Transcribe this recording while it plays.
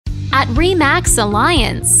At REMAX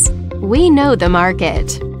Alliance, we know the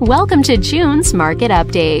market. Welcome to June's Market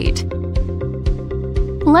Update.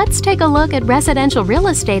 Let's take a look at residential real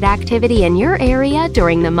estate activity in your area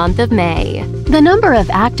during the month of May. The number of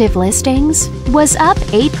active listings was up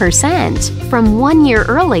 8% from 1 year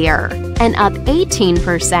earlier and up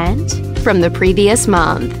 18% from the previous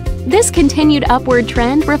month. This continued upward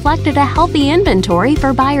trend reflected a healthy inventory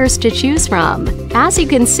for buyers to choose from. As you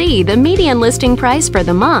can see, the median listing price for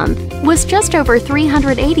the month was just over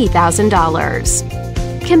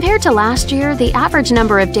 $380,000. Compared to last year, the average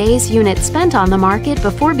number of days units spent on the market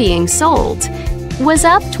before being sold was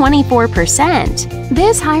up 24%.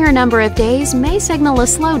 This higher number of days may signal a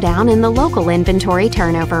slowdown in the local inventory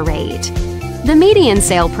turnover rate. The median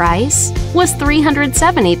sale price was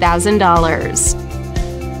 $370,000.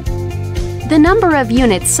 The number of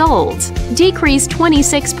units sold decreased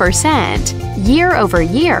 26% year over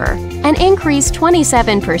year and increased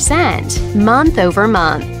 27% month over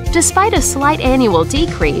month. Despite a slight annual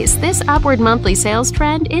decrease, this upward monthly sales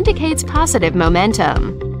trend indicates positive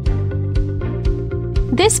momentum.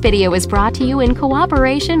 This video is brought to you in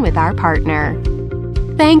cooperation with our partner.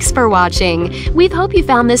 Thanks for watching. We hope you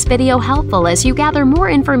found this video helpful as you gather more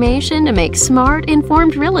information to make smart,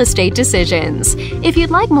 informed real estate decisions. If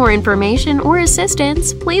you'd like more information or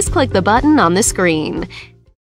assistance, please click the button on the screen.